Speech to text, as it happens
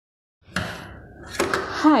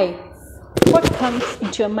Hi, what comes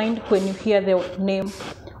into your mind when you hear the name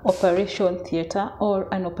operation theatre or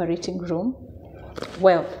an operating room?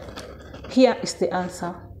 Well, here is the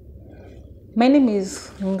answer. My name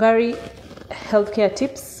is Ngari Healthcare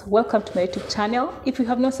Tips. Welcome to my YouTube channel. If you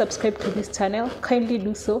have not subscribed to this channel, kindly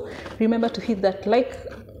do so. Remember to hit that like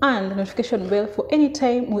and notification bell for any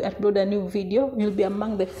time we upload a new video. You'll be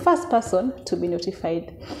among the first person to be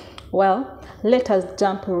notified. Well, let us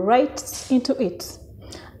jump right into it.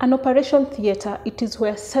 An operation theatre, it is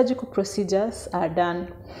where surgical procedures are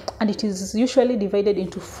done, and it is usually divided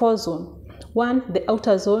into 4 zones. 1, the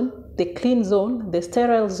outer zone, the clean zone, the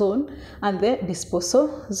sterile zone, and the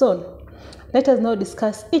disposal zone. Let us now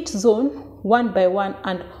discuss each zone one by one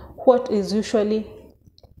and what is usually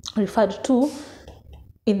referred to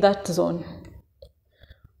in that zone.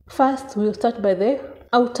 First, we'll start by the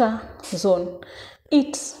outer zone.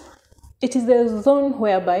 It is the zone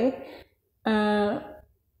whereby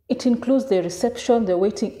it includes the reception, the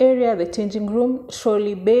waiting area, the changing room,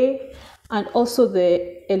 trolley bay, and also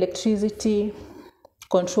the electricity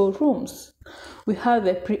control rooms. We have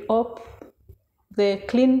the pre-op, the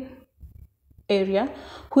clean area,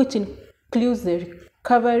 which includes the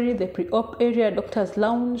recovery, the pre-op area, doctor's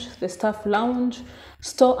lounge, the staff lounge,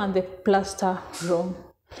 store, and the plaster room.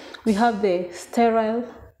 We have the sterile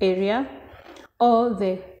area or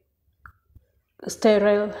the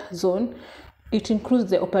sterile zone. It includes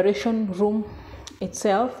the operation room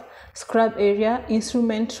itself, scrub area,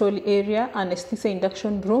 instrument trolley area, anesthesia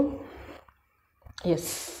induction room.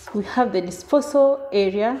 Yes, we have the disposal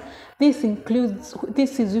area. This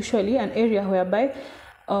is usually an area whereby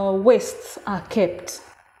wastes are kept.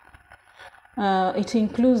 It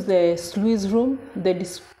includes the sluice room,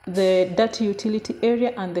 the dirty utility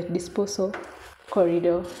area, and the disposal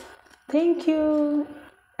corridor. Thank you.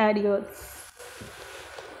 Adios.